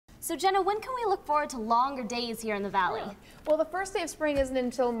So Jenna, when can we look forward to longer days here in the valley? Yeah. Well, the first day of spring isn't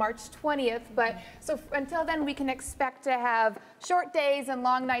until March 20th, but so until then we can expect to have short days and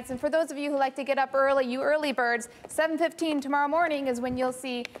long nights. And for those of you who like to get up early, you early birds, 7:15 tomorrow morning is when you'll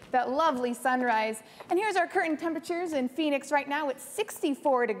see that lovely sunrise. And here's our current temperatures in Phoenix right now. It's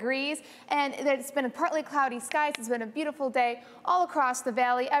 64 degrees, and it's been a partly cloudy skies. It's been a beautiful day all across the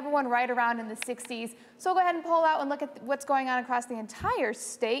valley, everyone right around in the 60s. So go ahead and pull out and look at what's going on across the entire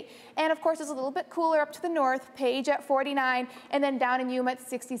state. And of course, it's a little bit cooler up to the north, Page at 49, and then down in Yuma at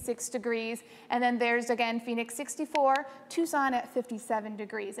 66 degrees. And then there's again Phoenix 64, Tucson at 57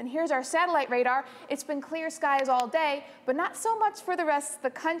 degrees. And here's our satellite radar. It's been clear skies all day, but not so much for the rest of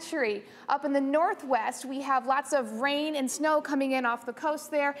the country. Up in the northwest, we have lots of rain and snow coming in off the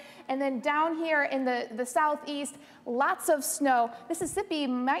coast there. And then down here in the southeast, lots of snow. Mississippi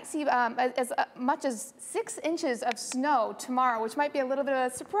might see as much as 6 inches of snow tomorrow, which might be a little bit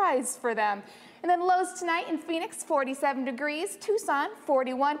of a surprise for them. And then lows tonight in Phoenix, 47 degrees, Tucson,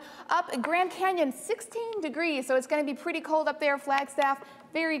 41, up at Grand Canyon, 16 degrees, so it's going to be pretty cold up there. Flagstaff,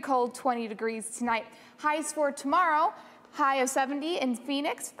 very cold, 20 degrees tonight. Highs for tomorrow, high of 70 in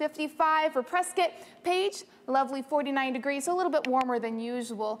Phoenix, 55 for Prescott, Page, lovely 49 degrees, so a little bit warmer than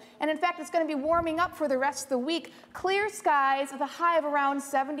usual. And in fact, it's going to be warming up for the rest of the week. Clear skies with a high of around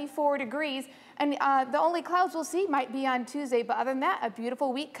 74 degrees. And the only clouds we'll see might be on Tuesday, but other than that, a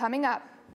beautiful week coming up.